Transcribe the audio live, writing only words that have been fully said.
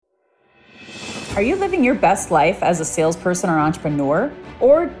Are you living your best life as a salesperson or entrepreneur?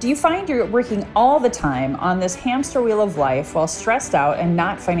 Or do you find you're working all the time on this hamster wheel of life while stressed out and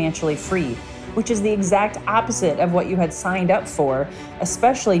not financially free, which is the exact opposite of what you had signed up for,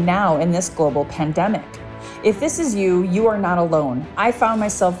 especially now in this global pandemic? If this is you, you are not alone. I found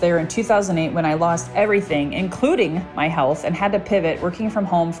myself there in 2008 when I lost everything, including my health, and had to pivot working from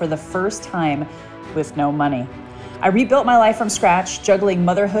home for the first time with no money. I rebuilt my life from scratch, juggling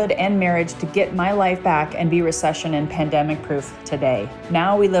motherhood and marriage to get my life back and be recession and pandemic proof today.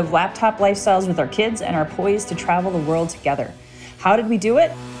 Now we live laptop lifestyles with our kids and are poised to travel the world together. How did we do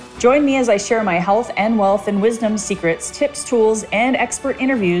it? Join me as I share my health and wealth and wisdom secrets, tips, tools, and expert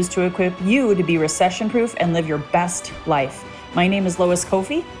interviews to equip you to be recession proof and live your best life. My name is Lois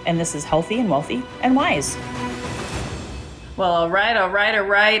Kofi, and this is Healthy and Wealthy and Wise. Well, all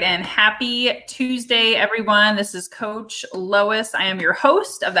right. And happy Tuesday, everyone. This is Coach Lois. I am your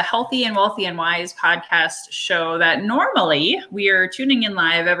host of the Healthy and Wealthy and Wise podcast show that normally we are tuning in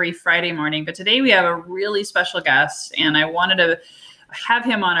live every Friday morning. But today we have a really special guest, and I wanted to have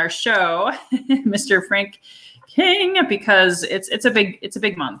him on our show, Mr. Frank King, because it's a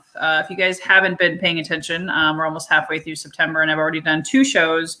big month. If you guys haven't been paying attention, we're almost halfway through September, and I've already done 2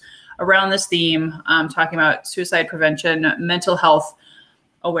 shows around this theme, talking about suicide prevention, mental health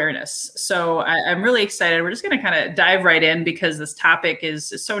awareness. So I'm really excited. We're just going to kind of dive right in because this topic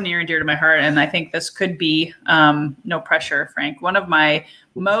is so near and dear to my heart. And I think this could be, no pressure, Frank, one of my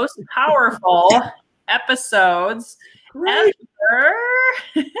most powerful episodes ever.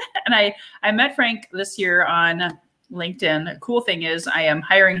 And I met Frank this year on LinkedIn. The cool thing is I am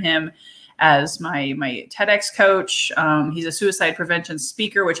hiring him as my TEDx coach. He's a suicide prevention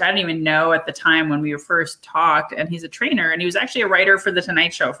speaker, which I didn't even know at the time when we first talked. And he's a trainer, and he was actually a writer for The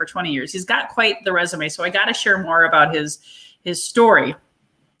Tonight Show for 20 years. He's got quite the resume. So I got to share more about his story.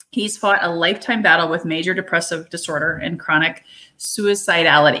 He's fought a lifetime battle with major depressive disorder and chronic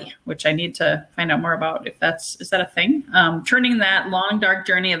suicidality, which I need to find out more about is that a thing? Turning that long, dark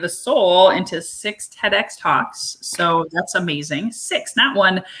journey of the soul into 6 TEDx talks. So that's amazing. 6, not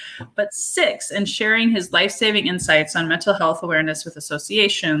 1, but 6, and sharing his life-saving insights on mental health awareness with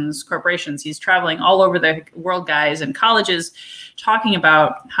associations, corporations. He's traveling all over the world, guys, and colleges, talking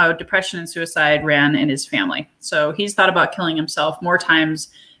about how depression and suicide ran in his family. So he's thought about killing himself more times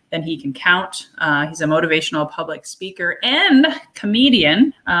than he can count. He's a motivational public speaker and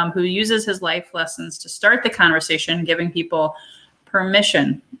comedian who uses his life lessons to start the conversation, giving people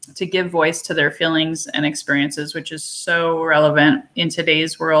permission to give voice to their feelings and experiences, which is so relevant in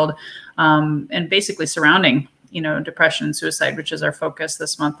today's world, and basically surrounding, depression and suicide, which is our focus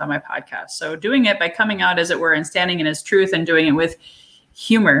this month on my podcast. So doing it by coming out, as it were, and standing in his truth and doing it with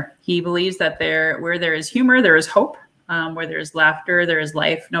humor. He believes that where there is humor, there is hope. Where there is laughter, there is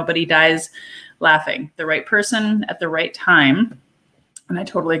life. Nobody dies laughing. The right person at the right time, and I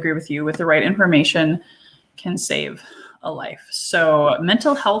totally agree with you, with the right information can save a life. So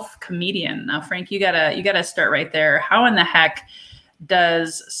mental health comedian. Now, Frank, you gotta start right there. How in the heck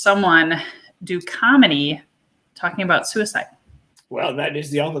does someone do comedy talking about suicide? Well, that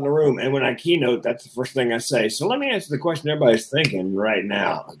is the elephant in the room. And when I keynote, that's the first thing I say. So let me answer the question everybody's thinking right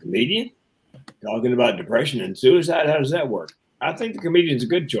now. A comedian talking about depression and suicide, how does that work? I think the comedian's a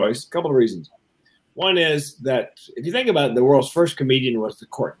good choice. A couple of reasons. One is that if you think about it, the world's first comedian was the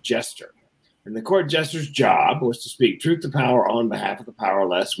court jester. And the court jester's job was to speak truth to power on behalf of the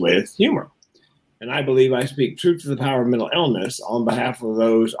powerless with humor. And I believe I speak truth to the power of mental illness on behalf of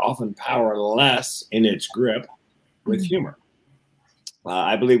those often powerless in its grip with humor.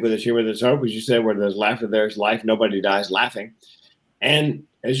 I believe where there's humor, there's hope. As you said, where there's laughter, there's life. Nobody dies laughing. And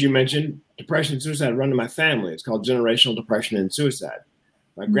as you mentioned, depression and suicide run in my family. It's called generational depression and suicide.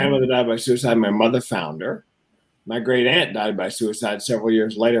 My grandmother died by suicide. My mother found her. My great aunt died by suicide several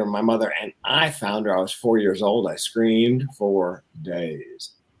years later. My mother and I found her. I was 4 years old. I screamed for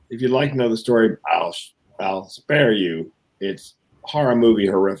days. If you'd like to know the story, I'll spare you. It's horror movie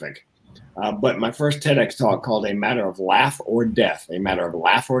horrific. But my first TEDx talk called A Matter of Laugh or Death. A Matter of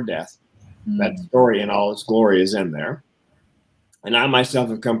Laugh or Death. That story in all its glory is in there. And I myself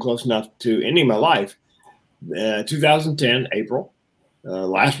have come close enough to ending my life. 2010, April,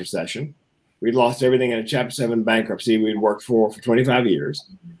 last recession, we'd lost everything in a Chapter 7 bankruptcy we'd worked for 25 years.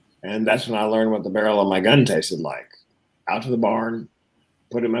 And that's when I learned what the barrel of my gun tasted like. Out to the barn,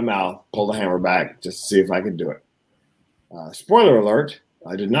 put it in my mouth, pull the hammer back just to see if I could do it. Spoiler alert,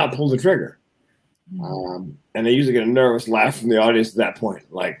 I did not pull the trigger. And I usually get a nervous laugh from the audience at that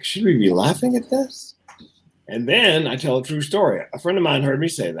point. Like, should we be laughing at this? And then I tell a true story. A friend of mine heard me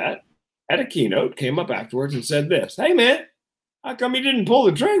say that at a keynote, came up afterwards and said this: "Hey, man, how come you didn't pull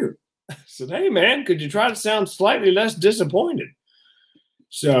the trigger?" I said, hey, man, could you try to sound slightly less disappointed?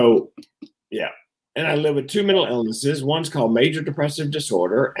 So, yeah. And I live with two mental illnesses. One's called major depressive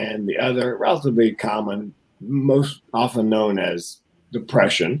disorder, and the other, relatively common, most often known as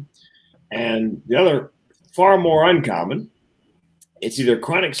depression. And the other, far more uncommon, it's either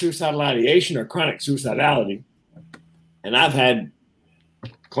chronic suicidal ideation or chronic suicidality. And I've had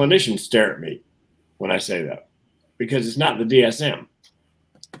clinicians stare at me when I say that because it's not the DSM,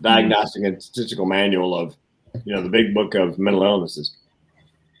 Diagnostic and Statistical Manual of, the big book of mental illnesses.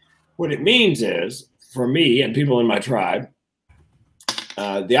 What it means is, for me and people in my tribe,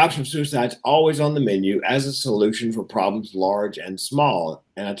 the option of suicide is always on the menu as a solution for problems large and small.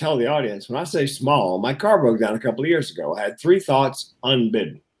 And I tell the audience, when I say small, my car broke down a couple of years ago. I had 3 thoughts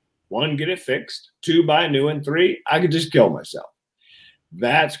unbidden. 1, get it fixed. 2, buy a new one. 3, I could just kill myself.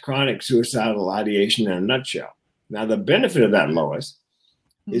 That's chronic suicidal ideation in a nutshell. Now, the benefit of that, Lois,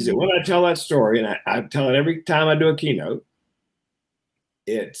 is that when I tell that story, and I tell it every time I do a keynote,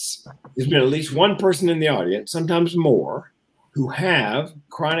 there's been at least one person in the audience, sometimes more, who have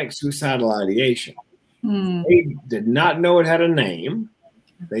chronic suicidal ideation. They did not know it had a name.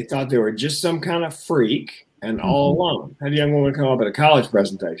 They thought they were just some kind of freak and all alone. I had a young woman come up at a college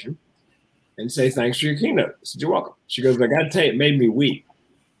presentation and say, thanks for your keynote. I said, you're welcome. She goes, I got to tell you, it made me weep.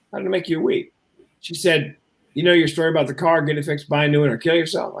 How did it make you weep? She said, your story about the car, get it fixed, buy a new one, or kill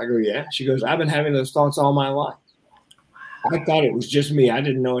yourself? I go, yeah. She goes, I've been having those thoughts all my life. I thought it was just me. I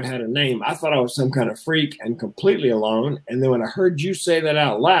didn't know it had a name. I thought I was some kind of freak and completely alone. And then when I heard you say that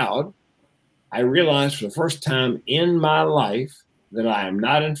out loud, I realized for the first time in my life that I am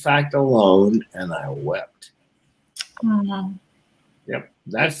not in fact alone, and I wept. Yep.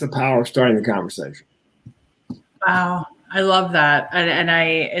 That's the power of starting the conversation. Wow. I love that. And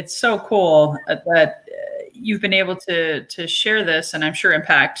it's so cool that you've been able to share this, and I'm sure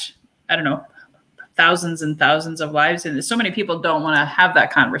impact, thousands and thousands of lives. And so many people don't want to have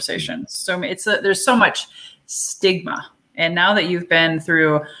that conversation. So there's so much stigma. And now that you've been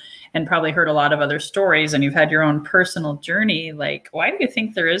through and probably heard a lot of other stories and you've had your own personal journey, like, why do you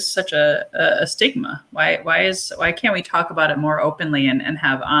think there is such a stigma? Why can't we talk about it more openly and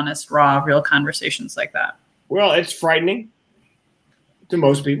have honest, raw, real conversations like that? Well, it's frightening to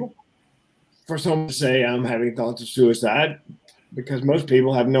most people for someone to say I'm having thoughts of suicide, because most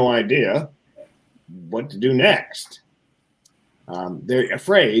people have no idea what to do next. They're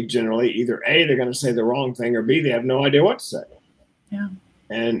afraid generally, either A, they're going to say the wrong thing, or B, they have no idea what to say. Yeah.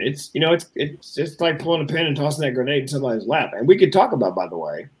 And it's just like pulling a pin and tossing that grenade in somebody's lap. And we could talk about, by the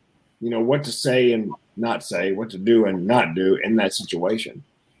way, what to say and not say, what to do and not do in that situation.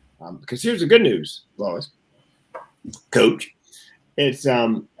 Because here's the good news, Lois, Coach. It's 8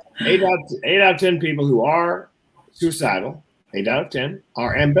 out of 10 people who are suicidal, 8 out of 10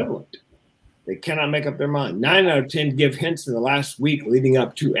 are ambivalent. They cannot make up their mind. 9 out of 10 give hints in the last week leading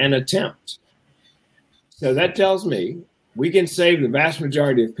up to an attempt. So that tells me we can save the vast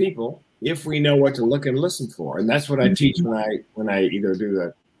majority of people if we know what to look and listen for. And that's what I teach when I either do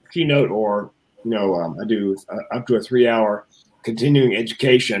the keynote or, I do up to a 3-hour continuing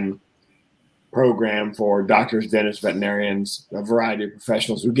education program for doctors, dentists, veterinarians, a variety of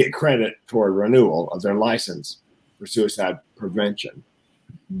professionals who get credit toward renewal of their license for suicide prevention.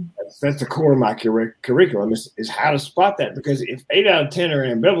 That's the core of my curriculum is how to spot that, because if 8 out of 10 are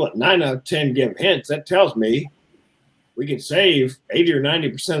ambivalent, 9 out of 10 give hints, that tells me we can save 80 or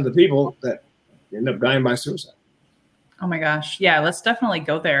 90% of the people that end up dying by suicide. Oh my gosh. Yeah, let's definitely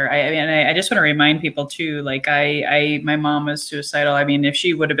go there. I just want to remind people too, like my mom was suicidal. I mean, if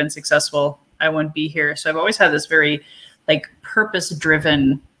she would have been successful, I wouldn't be here. So I've always had this very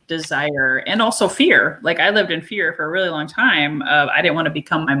purpose-driven desire and also fear. Like, I lived in fear for a really long time. I didn't want to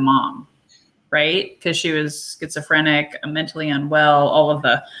become my mom, right? Because she was schizophrenic, mentally unwell, all of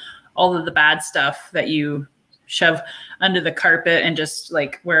the bad stuff that you shove under the carpet and just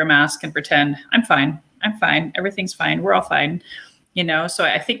wear a mask and pretend I'm fine. Everything's fine. We're all fine. So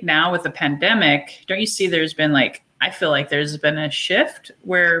I think now with the pandemic, don't you see there's been I feel like there's been a shift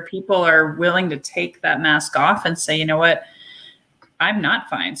where people are willing to take that mask off and say, you know what, I'm not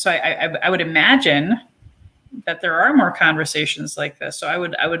fine. So I would imagine that there are more conversations like this. So I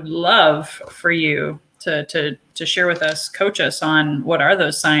would love for you to share with us, coach us on what are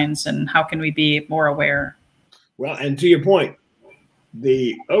those signs and how can we be more aware? Well, and to your point,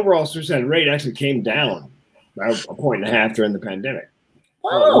 the overall suicide rate actually came down by 1.5 points during the pandemic.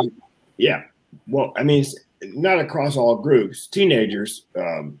 Oh, yeah. Well, I mean, not across all groups, teenagers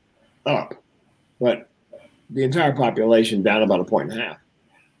up, but the entire population down about 1.5 points.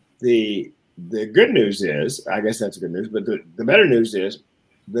 The good news is, I guess that's good news, but the better news is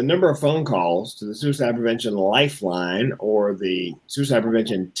the number of phone calls to the Suicide Prevention Lifeline or the Suicide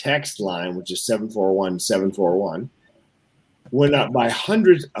Prevention text line, which is 741-741, went up by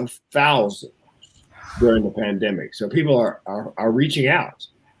hundreds of thousands during the pandemic. So people are reaching out.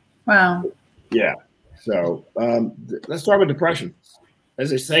 Wow. Yeah. So let's start with depression. As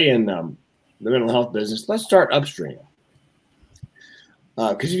they say in the mental health business, let's start upstream.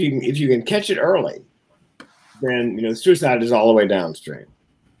 Because if you can catch it early, then suicide is all the way downstream.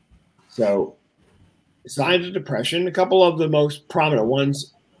 So signs of depression, a couple of the most prominent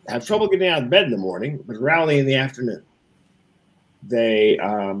ones have trouble getting out of bed in the morning, but rally in the afternoon. They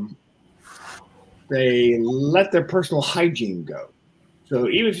let their personal hygiene go. So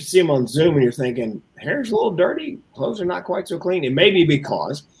even if you see them on Zoom and you're thinking, hair's a little dirty, clothes are not quite so clean, it may be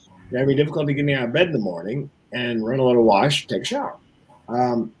because they're having difficulty getting out of bed in the morning and run a little wash, take a shower.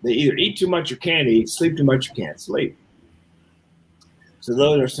 They either eat too much or can't eat, sleep too much or can't sleep. So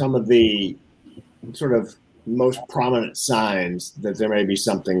those are some of the sort of most prominent signs that there may be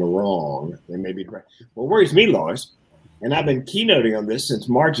something wrong. They may be depressed. What worries me, Lois, and I've been keynoting on this since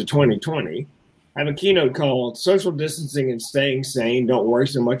March of 2020, I have a keynote called Social Distancing and Staying Sane. Don't worry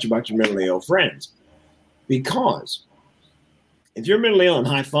so much about your mentally ill friends. Because if you're mentally ill and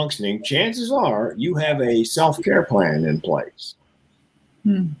high functioning, chances are you have a self-care plan in place.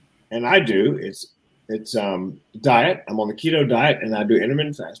 And I do. It's diet. I'm on the keto diet and I do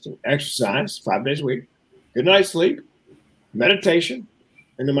intermittent fasting, exercise 5 days a week, good night's sleep, meditation,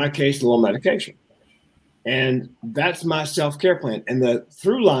 and in my case, a little medication. And that's my self-care plan. And the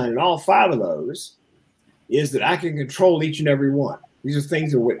through line in all 5 of those is that I can control each and every one. These are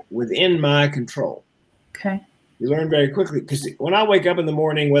things that are within my control. Okay. You learn very quickly because when I wake up in the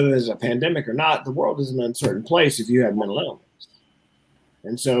morning, whether there's a pandemic or not, the world is an uncertain place if you have mental illness.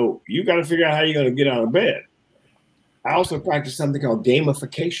 And so you got to figure out how you're going to get out of bed. I also practice something called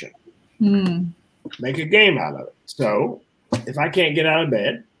gamification. Make a game out of it. So if I can't get out of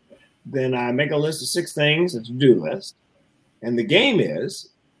bed, then I make a list of 6 things, a to-do list. And the game is,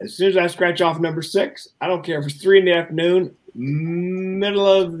 as soon as I scratch off number 6, I don't care if it's 3 in the afternoon, middle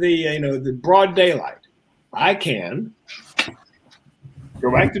of the broad daylight, I can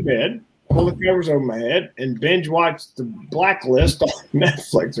go back to bed, pull the covers over my head, and binge watch the Blacklist on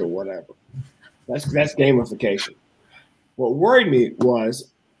Netflix or whatever. That's gamification. What worried me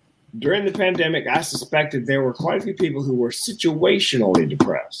was during the pandemic, I suspected there were quite a few people who were situationally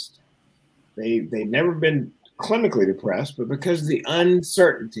depressed. They'd never been clinically depressed, but because of the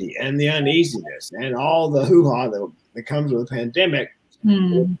uncertainty and the uneasiness and all the hoo-ha that comes with a pandemic.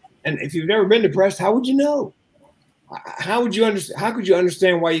 And if you've never been depressed, how would you know? How would you understand? How could you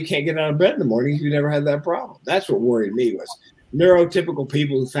understand why you can't get out of bed in the morning if you never had that problem? That's what worried me, was neurotypical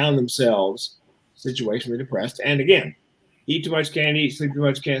people who found themselves situationally depressed. And again, eat too much, can't eat, sleep too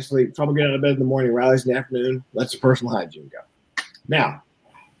much, can't sleep, trouble getting out of bed in the morning, rallies in the afternoon, lets the personal hygiene go. Now,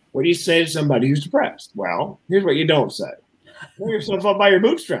 what do you say to somebody who's depressed? Well, here's what you don't say. Pull yourself up by your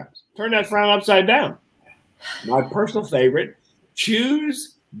bootstraps. Turn that frown upside down. My personal favorite,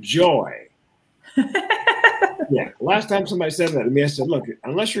 choose joy. Yeah. Last time somebody said that to me, I said, look,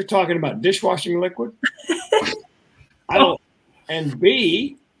 unless you're talking about dishwashing liquid, I don't. And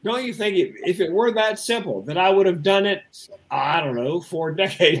B, don't you think if it were that simple that I would have done it, I don't know, 4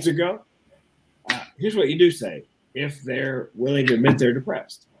 decades ago? Here's what you do say if they're willing to admit they're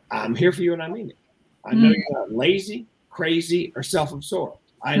depressed. I'm here for you and I mean it. I know you're not lazy, crazy, or self-absorbed.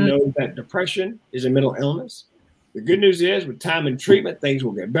 I know that depression is a mental illness. The good news is with time and treatment, things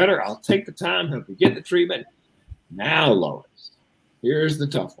will get better. I'll take the time, help you get the treatment. Now, Lois, here's the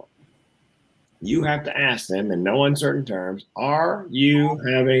tough one. You have to ask them in no uncertain terms, are you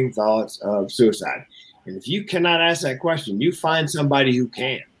having thoughts of suicide? And if you cannot ask that question, you find somebody who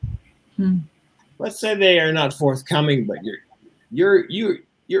can. Let's say they are not forthcoming, but your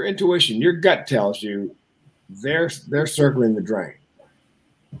intuition, your gut tells you they're circling the drain.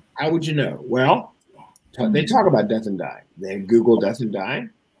 How would you know? Well, they talk about death and dying. They Google death and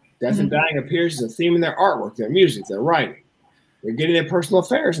dying. Death and dying appears as a theme in their artwork, their music, their writing. They're getting their personal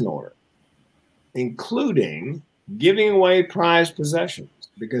affairs in order, including giving away prized possessions,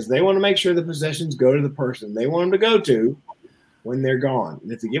 because they want to make sure the possessions go to the person they want them to go to when they're gone.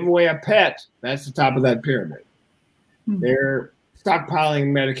 And if they give away a pet, that's the top of that pyramid. They're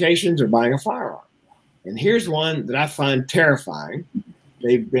stockpiling medications or buying a firearm. And here's one that I find terrifying.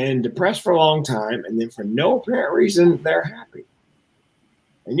 They've been depressed for a long time, and then for no apparent reason, they're happy.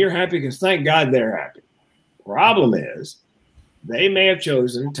 And you're happy because thank God they're happy. Problem is, they may have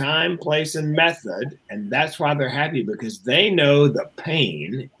chosen time, place, and method, and that's why they're happy, because they know the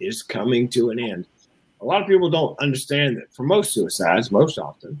pain is coming to an end. a lot of people don't understand that for most suicides, most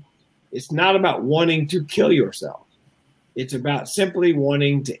often, it's not about wanting to kill yourself. It's about simply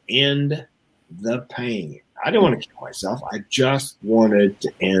wanting to end the pain. I didn't want to kill myself. I just wanted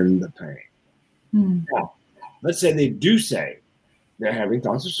to end the pain. Now, let's say they do say they're having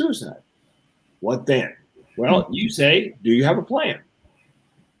thoughts of suicide. What then? Well, you say, do you have a plan?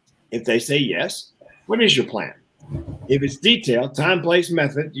 If they say yes, what is your plan? If it's detailed, time, place,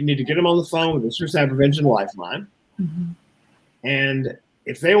 method, you need to get them on the phone with the Suicide Prevention Lifeline. And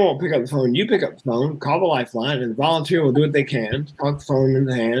if they won't pick up the phone, you pick up the phone, call the Lifeline, and the volunteer will do what they can to put the phone in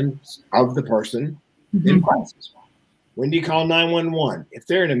the hands of the person in crisis. When do you call 911? If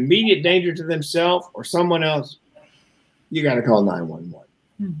they're in immediate danger to themselves or someone else, you got to call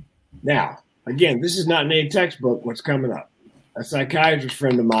 911. Now, again, this is not in any textbook what's coming up. A psychiatrist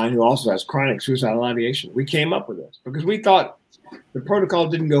friend of mine who also has chronic suicidal ideation, we came up with this because we thought the protocol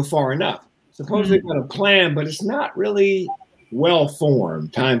didn't go far enough. Suppose they've got a plan, but it's not really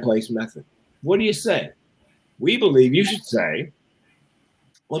well-formed, time, place, method. What do you say? We believe you should say,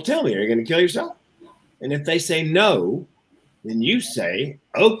 well, tell me, are you going to kill yourself? And if they say no, then you say,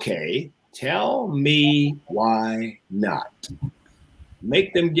 okay, tell me why not.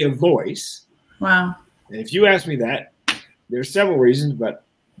 Make them give voice. Wow. And if you ask me that, there's several reasons, but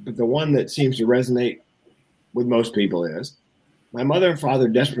the one that seems to resonate with most people is my mother and father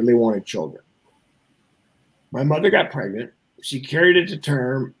desperately wanted children. My mother got pregnant. She carried it to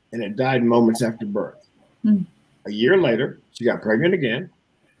term, and it died moments after birth. A year later, she got pregnant again.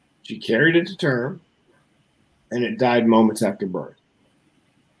 She carried it to term, and it died moments after birth.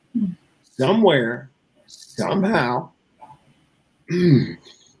 Somewhere, somehow,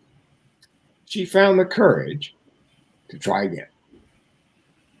 she found the courage to try again.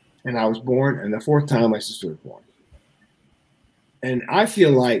 And I was born, and the fourth time my sister was born. And I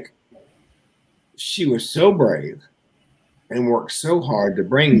feel like she was so brave and worked so hard to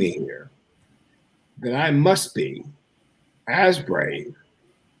bring me here that I must be as brave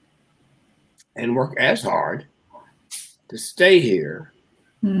and work as hard to stay here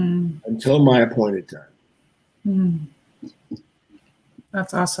until my appointed time.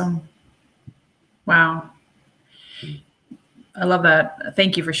 That's awesome. Wow. I love that.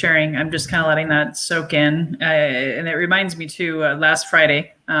 Thank you for sharing. I'm just kind of letting that soak in. And it reminds me too, last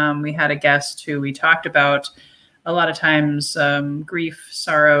Friday, we had a guest who we talked about a lot of times grief,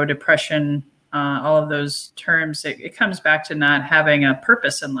 sorrow, depression, all of those terms. It comes back to not having a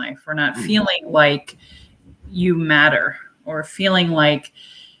purpose in life or not feeling like you matter or feeling like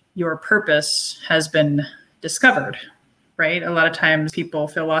your purpose has been discovered. Right. A lot of times people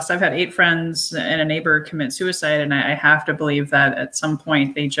feel lost. I've had 8 friends and a neighbor commit suicide. And I have to believe that at some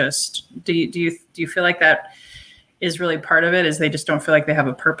point they just, do you feel like that is really part of it, is they just don't feel like they have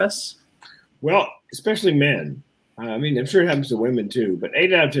a purpose? Well, especially men. I mean, I'm sure it happens to women too, but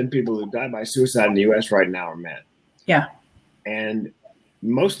 8 out of 10 people who die by suicide in the U.S. right now are men. Yeah. And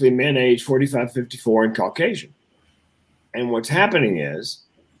mostly men age 45, 54 and Caucasian. And what's happening is,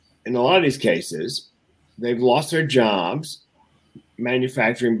 in a lot of these cases, they've lost their jobs,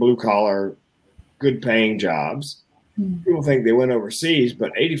 manufacturing, blue collar, good paying jobs. People think they went overseas,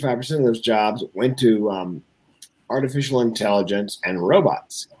 but 85% of those jobs went to artificial intelligence and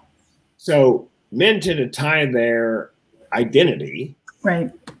robots. So men tend to tie their identity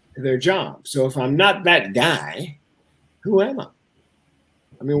to their job. So if I'm not that guy, who am I?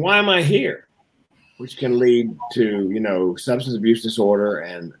 I mean, why am I here? Which can lead to, substance abuse disorder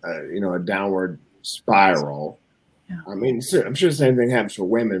and, a downward spiral. Yeah. I mean, I'm sure the same thing happens for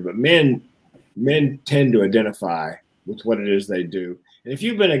women, but men tend to identify with what it is they do. And if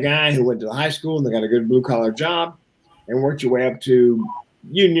you've been a guy who went to high school and they got a good blue collar job and worked your way up to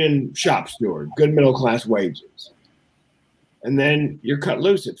union shop steward, good middle class wages, and then you're cut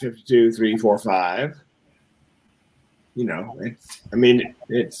loose at 52, 3, 4, 5,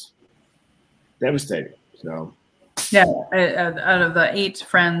 it's devastating. So. Yeah, out of the 8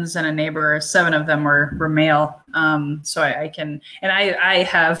 friends and a neighbor, 7 of them were male. So I can, and I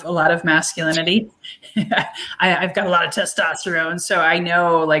have a lot of masculinity. I've got a lot of testosterone. So I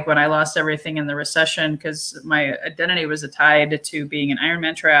know, like, when I lost everything in the recession, because my identity was tied to being an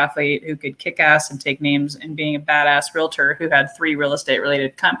Ironman triathlete who could kick ass and take names, and being a badass realtor who had 3 real estate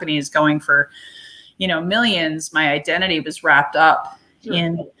related companies going for, millions. My identity was wrapped up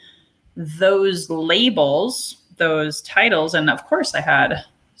in those labels, those titles. And of course I had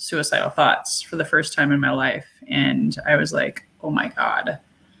suicidal thoughts for the first time in my life. And I was like, oh my God,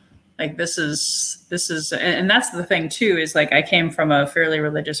 like this is, and that's the thing too, is like, I came from a fairly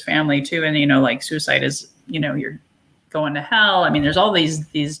religious family too. And, like suicide is, you're going to hell. I mean, there's all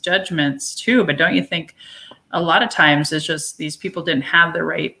these judgments too, but don't you think a lot of times it's just these people didn't have the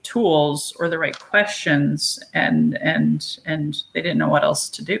right tools or the right questions, and they didn't know what else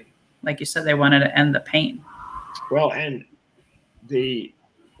to do. Like you said, they wanted to end the pain. Well, and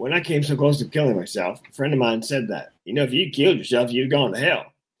when I came so close to killing myself, a friend of mine said that, if you killed yourself, you'd gone to hell.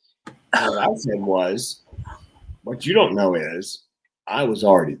 And what I said was, what you don't know is I was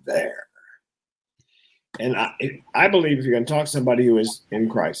already there. And I believe if you're going to talk to somebody who is in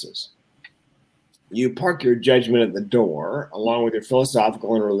crisis, you park your judgment at the door along with your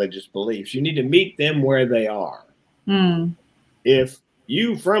philosophical and religious beliefs. You need to meet them where they are. If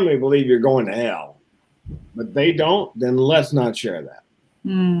you firmly believe you're going to hell, but they don't, then let's not share that.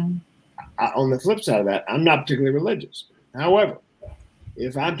 On the flip side of that, I'm not particularly religious. However,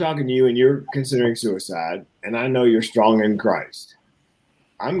 if I'm talking to you and you're considering suicide and I know you're strong in Christ,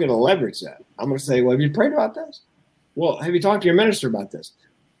 I'm going to leverage that. I'm going to say, well, have you prayed about this? Well, have you talked to your minister about this?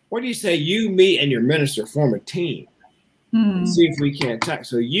 What do you say you, me, and your minister form a team? And see if we can't talk.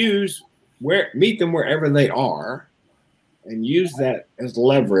 So meet them wherever they are and use that as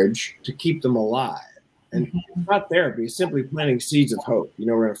leverage to keep them alive. And it's not therapy, it's simply planting seeds of hope. We're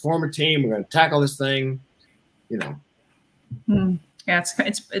going to form a team. We're going to tackle this thing, Yeah,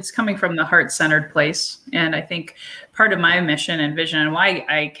 it's coming from the heart-centered place. And I think part of my mission and vision and why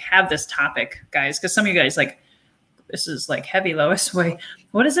I have this topic, guys, because some of you guys this is like heavy, Lois.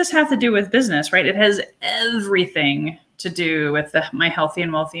 What does this have to do with business, right? It has everything to do with my healthy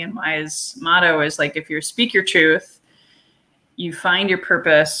and wealthy and wise motto is if you speak your truth, you find your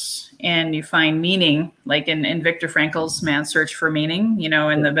purpose and you find meaning, like in Viktor Frankl's Man's Search for Meaning,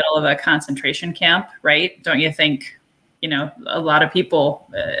 in the middle of a concentration camp, right? Don't you think, a lot of people,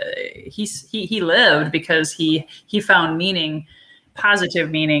 he lived because he found meaning, positive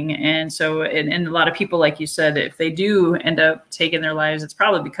meaning. And so, and a lot of people, like you said, if they do end up taking their lives, it's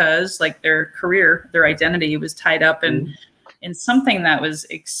probably because their career, their identity was tied up in something that was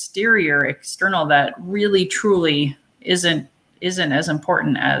external, that really truly isn't as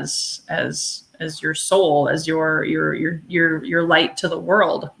important as your soul, as your light to the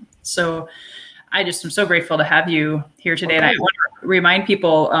world. So I just am so grateful to have you here today. And I want to remind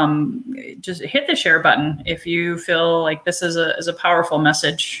people, just hit the share button if you feel like this is a powerful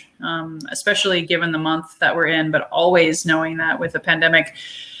message, especially given the month that we're in, but always knowing that with the pandemic,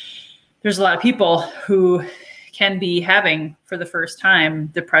 there's a lot of people who can be having for the first time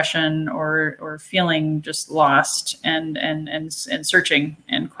depression or feeling just lost and searching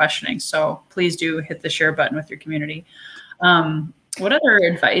and questioning. So please do hit the share button with your community. What other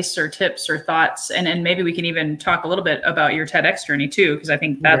advice or tips or thoughts, and maybe we can even talk a little bit about your TEDx journey too, because I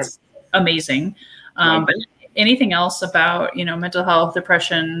think that's amazing. But anything else about, mental health,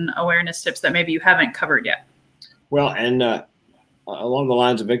 depression, awareness tips that maybe you haven't covered yet? Well, and along the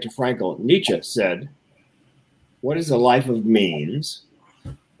lines of Viktor Frankl, Nietzsche said, what is a life of means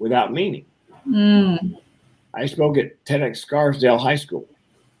without meaning? I spoke at TEDx Scarsdale High School,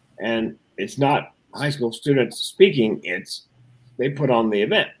 and it's not high school students speaking, they put on the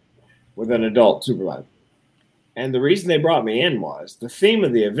event with an adult supervisor. And the reason they brought me in was, the theme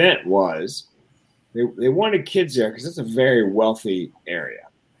of the event was, they wanted kids there, because it's a very wealthy area.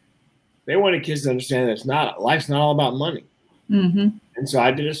 They wanted kids to understand that life's not all about money. And so I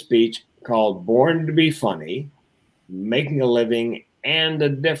did a speech called Born to Be Funny, Making a Living and a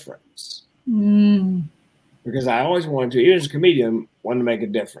Difference. Because I always wanted to, even as a comedian, wanted to make a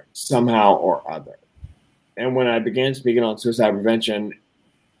difference somehow or other. And when I began speaking on suicide prevention,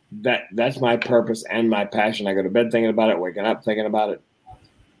 that's my purpose and my passion. I go to bed thinking about it, waking up thinking about it.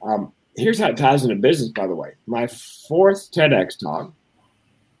 Here's how it ties into business, by the way. My fourth TEDx talk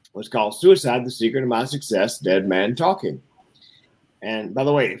was called Suicide, the Secret of My Success, Dead Man Talking. And by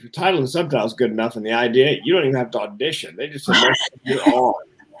the way, if your title and subtitle is good enough and the idea, you don't even have to audition. They just say, you're on.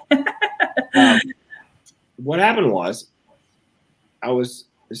 What happened was,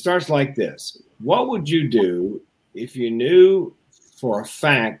 it starts like this. What would you do if you knew for a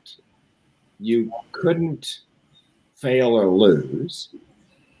fact you couldn't fail or lose?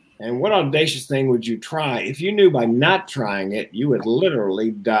 And what audacious thing would you try if you knew by not trying it, you would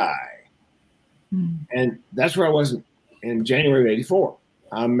literally die? And that's where I was in January of 1984.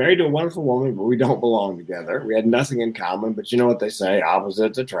 I'm married to a wonderful woman, but we don't belong together. We had nothing in common, but you know what they say,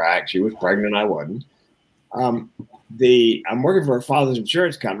 opposites attract. She was pregnant, I wasn't. I'm working for her father's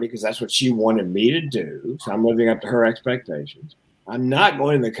insurance company because that's what she wanted me to do. So I'm living up to her expectations. I'm not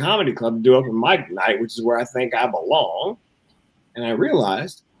going to the comedy club to do open mic night, which is where I think I belong. And I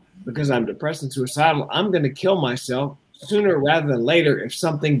realized, because I'm depressed and suicidal, I'm going to kill myself sooner rather than later if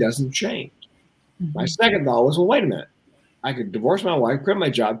something doesn't change. My second thought was, well, wait a minute. I could divorce my wife, quit my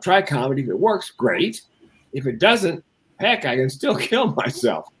job, try comedy. If it works, great. If it doesn't, heck, I can still kill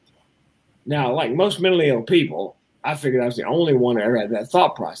myself. Now, like most mentally ill people, I figured I was the only one who ever had that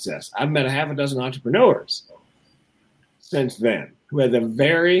thought process. I've met a half a dozen entrepreneurs since then who had the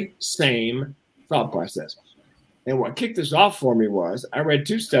very same thought process. And what kicked this off for me was I read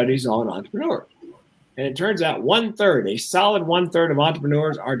 2 studies on entrepreneurs. And it turns out a solid one third of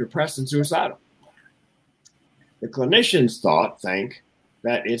entrepreneurs are depressed and suicidal. The clinicians think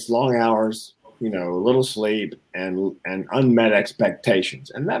that it's long hours, little sleep and unmet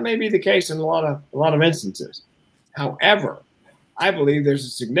expectations. And that may be the case in a lot of instances. However, I believe there's a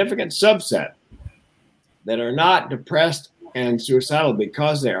significant subset that are not depressed and suicidal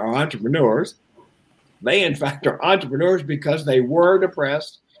because they are entrepreneurs. They, in fact, are entrepreneurs because they were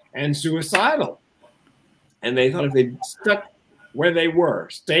depressed and suicidal. And they thought if they stuck where they were,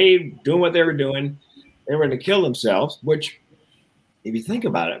 stayed doing what they were doing, they were going to kill themselves, which, if you think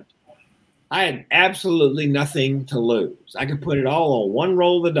about it, I had absolutely nothing to lose. I could put it all on one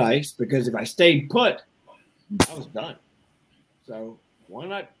roll of the dice because if I stayed put, I was done. So why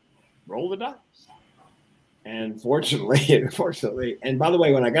not roll the dice? And fortunately, and by the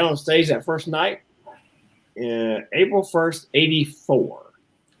way, when I got on stage that first night, April 1st, 84,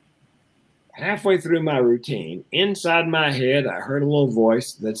 halfway through my routine, inside my head, I heard a little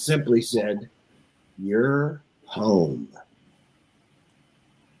voice that simply said, "You're home."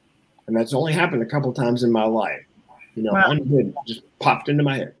 And that's only happened a couple times in my life. Wow. Ungood just popped into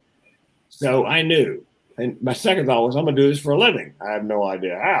my head. So I knew. And my second thought was, I'm going to do this for a living. I have no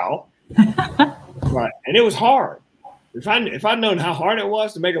idea how. And it was hard. If I'd known how hard it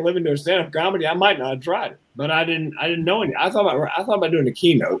was to make a living doing stand-up comedy, I might not have tried it. But I didn't know anything. I thought about doing a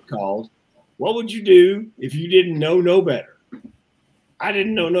keynote called, "What would you do if you didn't know no better?" I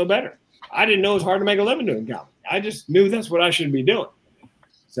didn't know no better. I didn't know it was hard to make a living doing comedy. I just knew that's what I should be doing.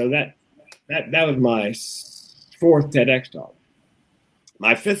 So that was my 4th TEDx talk.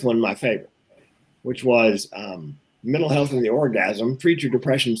 My 5th one, my favorite, which was mental health and the orgasm, treat your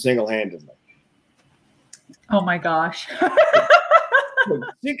depression single-handedly. Oh my gosh.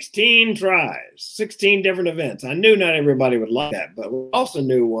 16 tries, 16 different events. I knew not everybody would like that, but what I also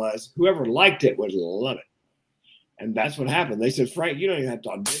knew was whoever liked it would love it. And that's what happened. They said, "Frank, you don't even have to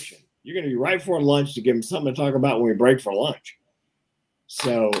audition. You're going to be right before lunch to give them something to talk about when we break for lunch."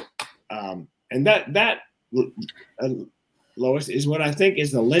 So, and that Lois, is what I think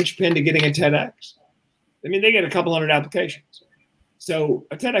is the linchpin to getting a TEDx. I mean, they get a couple hundred applications. So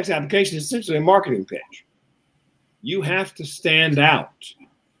a TEDx application is essentially a marketing pitch. You have to stand out.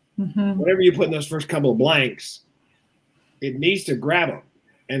 Mm-hmm. Whatever you put in those first couple of blanks, it needs to grab them.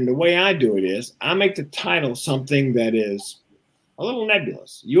 And the way I do it is I make the title something that is a little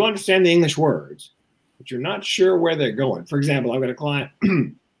nebulous. You understand the English words, but you're not sure where they're going. For example, I've got a client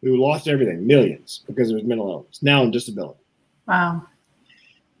who lost everything, millions, because of his mental illness, now on disability. Wow.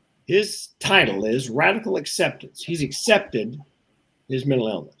 His title is Radical Acceptance. He's accepted his mental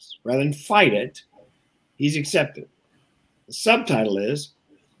illness. Rather than fight it, he's accepted. The subtitle is,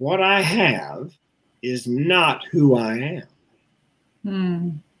 What I Have is Not Who I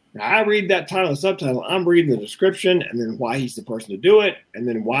Am. Now, I read that title and subtitle. I'm reading the description and then why he's the person to do it, and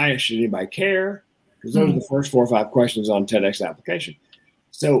then why should anybody care? Because those are the first 4 or 5 questions on TEDx application.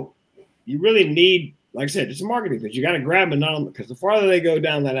 So you really need, like I said, it's a marketing pitch. You got to grab it on, because the farther they go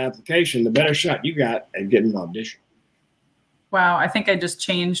down that application, the better shot you got at getting an audition. Wow, I think I just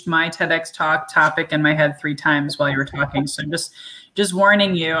changed my TEDx talk topic in my head 3 times while you were talking. So just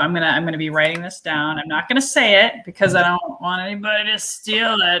warning you, I'm gonna be writing this down. I'm not gonna say it because I don't want anybody to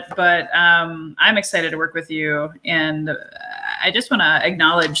steal it. But I'm excited to work with you, and I just want to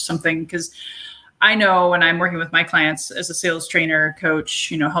acknowledge something, because I know when I'm working with my clients as a sales trainer, coach,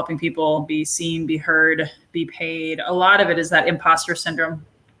 helping people be seen, be heard, be paid. A lot of it is that imposter syndrome.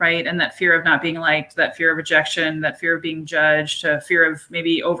 Right. And that fear of not being liked, that fear of rejection, that fear of being judged, fear of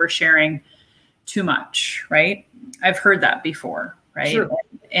maybe oversharing too much. Right. I've heard that before. Right. Sure.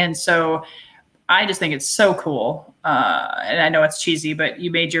 And so I just think it's so cool. And I know it's cheesy, but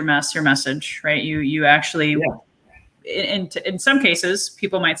you made your mess your message. Right. You actually, in some cases,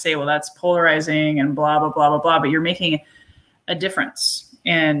 people might say, well, that's polarizing and blah, blah, blah, blah, blah. But you're making a difference.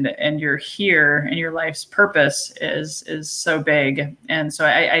 And you're here, and your life's purpose is so big. And so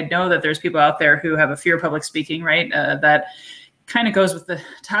I know that there's people out there who have a fear of public speaking, right? That kind of goes with the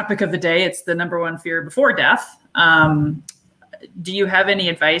topic of the day. It's the number one fear before death. Do you have any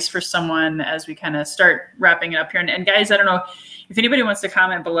advice for someone as we kind of start wrapping it up here? And guys, I don't know if anybody wants to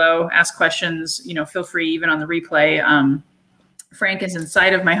comment below, ask questions, feel free, even on the replay. Frank is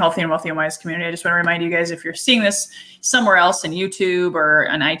inside of my Healthy and Wealthy and Wise community. I just want to remind you guys, if you're seeing this somewhere else in YouTube or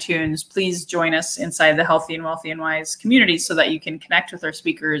on iTunes, please join us inside the Healthy and Wealthy and Wise community so that you can connect with our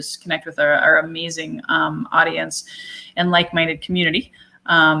speakers, connect with our amazing audience and like-minded community.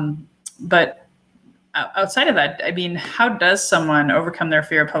 But outside of that, I mean, how does someone overcome their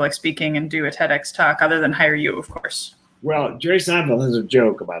fear of public speaking and do a TEDx talk other than hire you, of course? Well, Jerry Seinfeld has a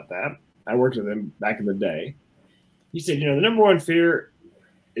joke about that. I worked with him back in the day. He said, the number one fear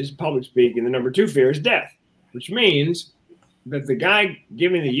is public speaking. The number two fear is death, which means that the guy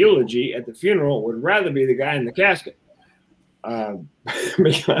giving the eulogy at the funeral would rather be the guy in the casket.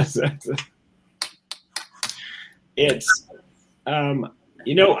 Because I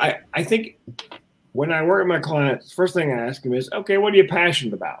think when I work with my clients, first thing I ask them is, okay, what are you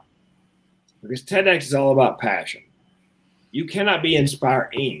passionate about? Because TEDx is all about passion. You cannot be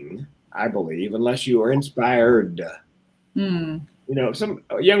inspiring, I believe, unless you are inspired. Some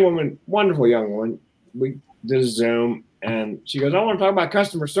young woman, wonderful young woman, we did a Zoom and she goes, I want to talk about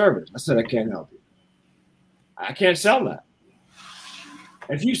customer service. I said, I can't help you. I can't sell that.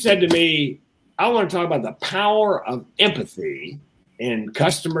 If you said to me, I want to talk about the power of empathy in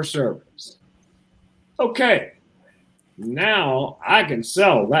customer service. Okay, now I can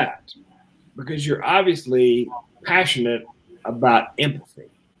sell that because you're obviously passionate about empathy.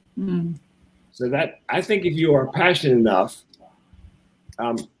 So that, I think if you are passionate enough,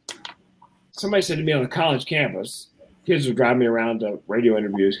 somebody said to me on a college campus, kids would drive me around to radio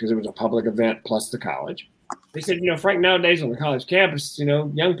interviews because it was a public event plus the college. They said, Frank, nowadays on the college campus,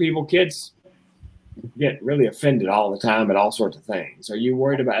 young people, kids get really offended all the time at all sorts of things. Are you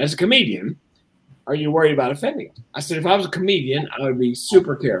worried about, as a comedian, are you worried about offending them? I said, if I was a comedian, I would be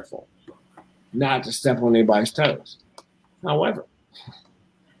super careful not to step on anybody's toes. However,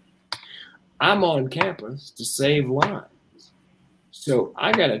 I'm on campus to save lives. So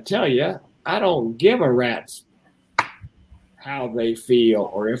I got to tell you, I don't give a rat's how they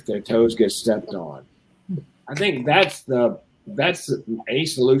feel or if their toes get stepped on. I think that's a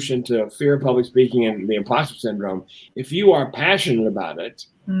solution to fear of public speaking and the imposter syndrome. If you are passionate about it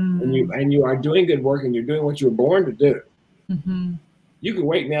and you are doing good work and you're doing what you were born to do, you can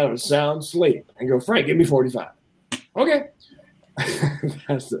wake me out of a sound sleep and go, Frank, give me 45. Okay. And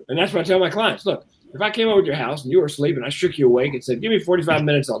that's what I tell my clients. Look, if I came over to your house and you were asleep and I shook you awake and said, give me 45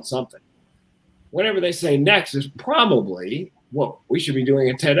 minutes on something, whatever they say next is probably what we should be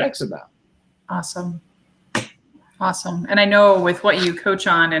doing a TEDx about. Awesome. And I know with what you coach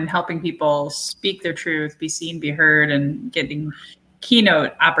on and helping people speak their truth, be seen, be heard, and getting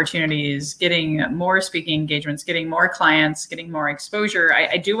keynote opportunities, getting more speaking engagements, getting more clients, getting more exposure.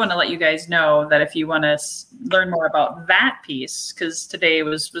 I do want to let you guys know that if you want to learn more about that piece, because today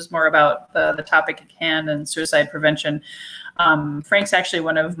was more about the topic at hand and suicide prevention. Frank's actually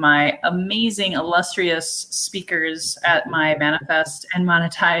one of my amazing, illustrious speakers at my Manifest and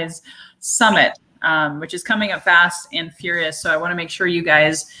Monetize Summit, which is coming up fast and furious. So I want to make sure you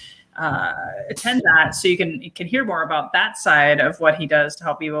guys attend that so you can hear more about that side of what he does to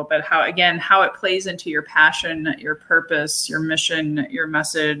help people, but how it plays into your passion, your purpose, your mission, your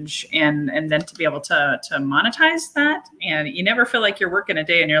message, and then to be able to monetize that. And you never feel like you're working a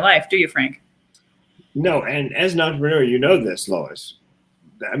day in your life, do you, Frank? No, and as an entrepreneur, you know this, Lois.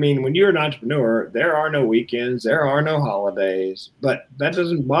 I mean, when you're an entrepreneur, there are no weekends, there are no holidays, but that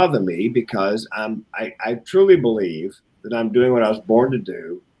doesn't bother me because I truly believe that I'm doing what I was born to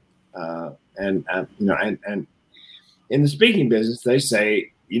do. And in the speaking business, they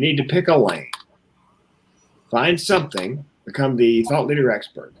say you need to pick a lane, find something, become the thought leader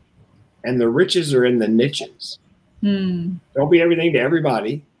expert, and the riches are in the niches. Don't be everything to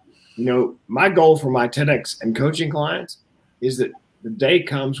everybody. My goal for my TEDx and coaching clients is that the day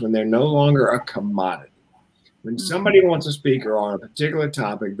comes when they're no longer a commodity. When somebody wants a speaker on a particular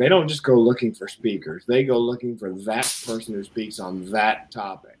topic, they don't just go looking for speakers. They go looking for that person who speaks on that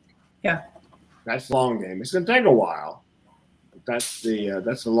topic. Yeah. That's the long game. It's going to take a while. But that's the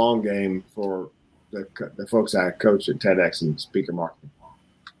long game for the folks I coach at TEDx and speaker marketing.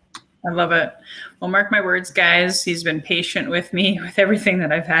 I love it. Well, mark my words, guys. He's been patient with me with everything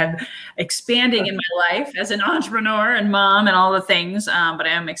that I've had expanding in my life as an entrepreneur and mom and all the things. But I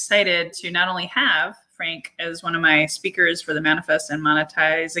am excited to not only have Frank as one of my speakers for the Manifest and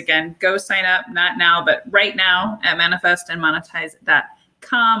Monetize. Again, go sign up, not now, but right now at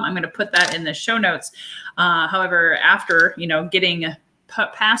manifestandmonetize.com. I'm going to put that in the show notes. However, after, getting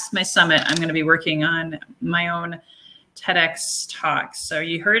past my summit, I'm going to be working on my own TEDx talks. So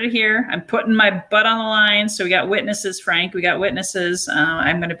you heard it here. I'm putting my butt on the line. So we got witnesses, Frank. We got witnesses.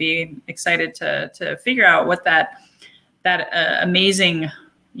 I'm going to be excited to figure out what that that amazing,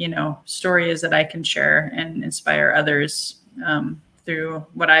 stories that I can share and inspire others through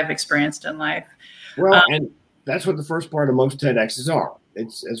what I've experienced in life. Well, and that's what the first part of most TEDx's are.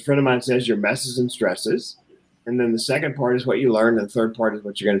 It's, as a friend of mine says, your messes and stresses. And then the second part is what you learn. And the third part is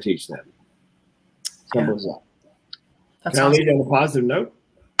what you're going to teach them. Simple as that. That's Can I awesome. leave on a positive note?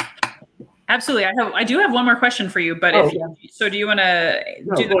 Absolutely. I do have one more question for you, but so do you want to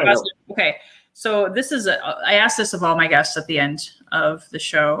do the positive? Okay. So this is I ask this of all my guests at the end of the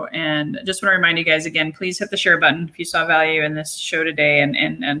show, and just want to remind you guys again, please hit the share button if you saw value in this show today,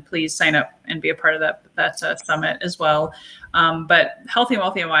 and please sign up and be a part of that summit as well. But Healthy,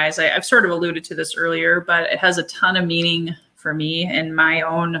 Wealthy, and Wise, I've sort of alluded to this earlier, but it has a ton of meaning for me in my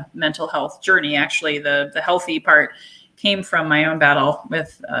own mental health journey. Actually, the healthy part came from my own battle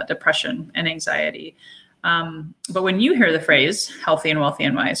with depression and anxiety. But when you hear the phrase healthy and wealthy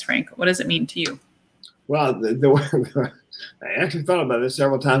and wise, Frank, what does it mean to you? Well, I actually thought about this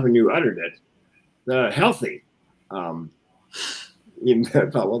several times when you uttered it. The healthy, you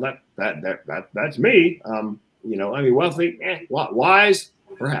thought, well, that's me. Wealthy, wise,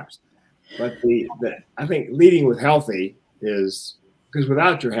 perhaps. But I think leading with healthy is because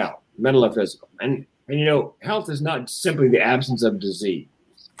without your health, mental or physical, and health is not simply the absence of disease.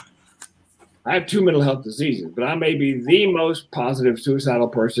 I have 2 mental health diseases, but I may be the most positive suicidal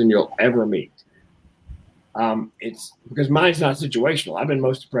person you'll ever meet. It's because mine's not situational. I've been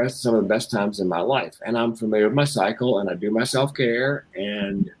most depressed at some of the best times in my life, and I'm familiar with my cycle, and I do my self-care.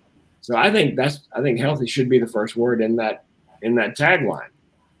 And so I think healthy should be the first word in that tagline,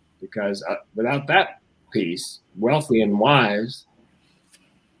 because without that piece, wealthy and wise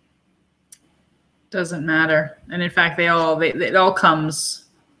doesn't matter. And in fact, it all comes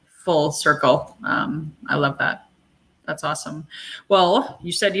full circle. I love that. That's awesome. Well,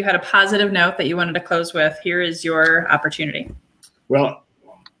 you said you had a positive note that you wanted to close with. Here is your opportunity. Well,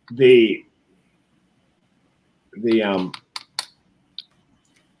 we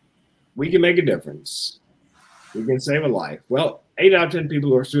can make a difference. We can save a life. Well, 8 out of 10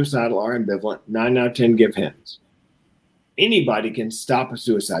 people who are suicidal are ambivalent. 9 out of 10 give hints. Anybody can stop a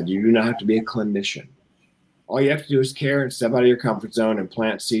suicide. You do not have to be a clinician. All you have to do is care and step out of your comfort zone and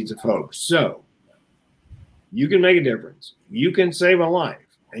plant seeds of hope. So you can make a difference. You can save a life.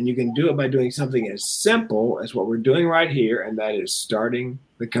 And you can do it by doing something as simple as what we're doing right here, and that is starting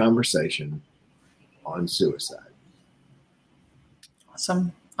the conversation on suicide.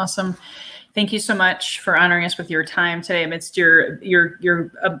 Awesome. Thank you so much for honoring us with your time today amidst your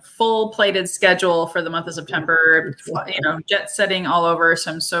full-plated schedule for the month of September, jet setting all over.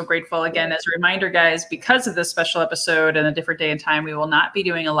 So I'm so grateful. Again, as a reminder, guys, because of this special episode and a different day and time, we will not be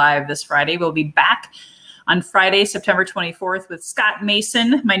doing a live this Friday. We'll be back on Friday, September 24th with Scott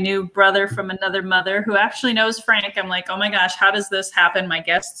Mason, my new brother from another mother who actually knows Frank. I'm like, oh my gosh, how does this happen? My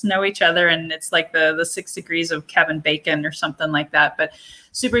guests know each other, and it's like the 6 degrees of Kevin Bacon or something like that. But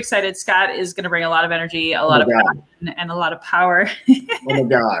super excited. Scott is going to bring a lot of energy, a lot of passion, and a lot of power. Oh my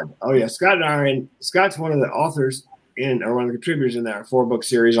God. Oh yeah. Scott's one of the authors or one of the contributors in our 4-book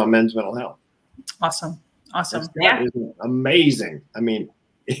series on men's mental health. Awesome. Scott is amazing. I mean,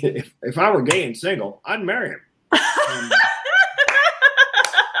 if I were gay and single, I'd marry him.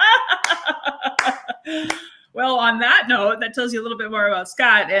 Well, on that note, that tells you a little bit more about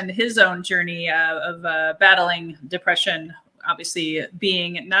Scott and his own journey of battling depression. Obviously,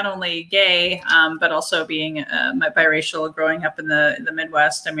 being not only gay, but also being biracial, growing up in the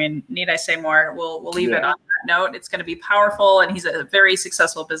Midwest. I mean, need I say more? We'll leave it on that note. It's going to be powerful, and he's a very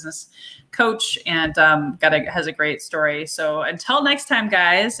successful business coach, and has a great story. So until next time,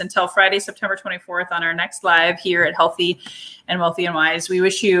 guys, until Friday, September 24th, on our next live here at Healthy and Wealthy and Wise, we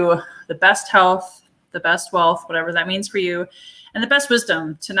wish you the best health, the best wealth, whatever that means for you, and the best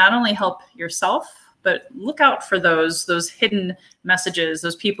wisdom to not only help yourself, but look out for those hidden messages,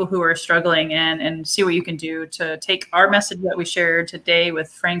 those people who are struggling, and see what you can do to take our message that we shared today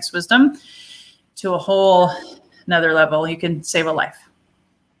with Frank's wisdom to a whole another level. You can save a life.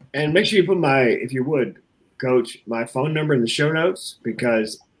 And make sure you put if you would, Coach, my phone number in the show notes,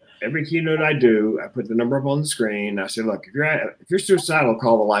 because every keynote I do, I put the number up on the screen. I say, look, if you're suicidal,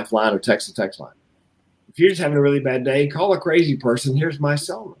 call the Lifeline or text the text line. If you're just having a really bad day, call a crazy person. Here's my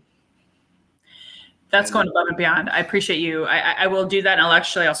cell number. That's going above and beyond. I appreciate you. I will do that. And I'll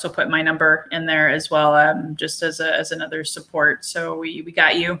actually also put my number in there as well, just as another support. So we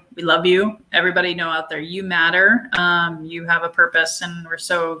got you. We love you. Everybody know out there, you matter. You have a purpose, and we're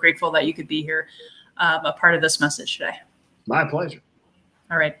so grateful that you could be here, a part of this message today. My pleasure.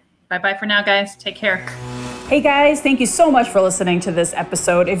 All right. Bye-bye for now, guys. Take care. Hey guys, thank you so much for listening to this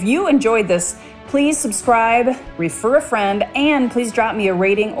episode. If you enjoyed this, please subscribe, refer a friend, and please drop me a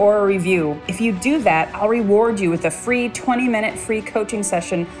rating or a review. If you do that, I'll reward you with a free 20-minute free coaching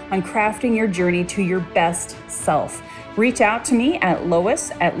session on crafting your journey to your best self. Reach out to me at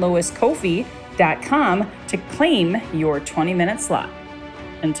lois@loiscoffey.com to claim your 20-minute slot.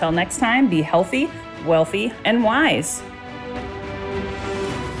 Until next time, be healthy, wealthy, and wise.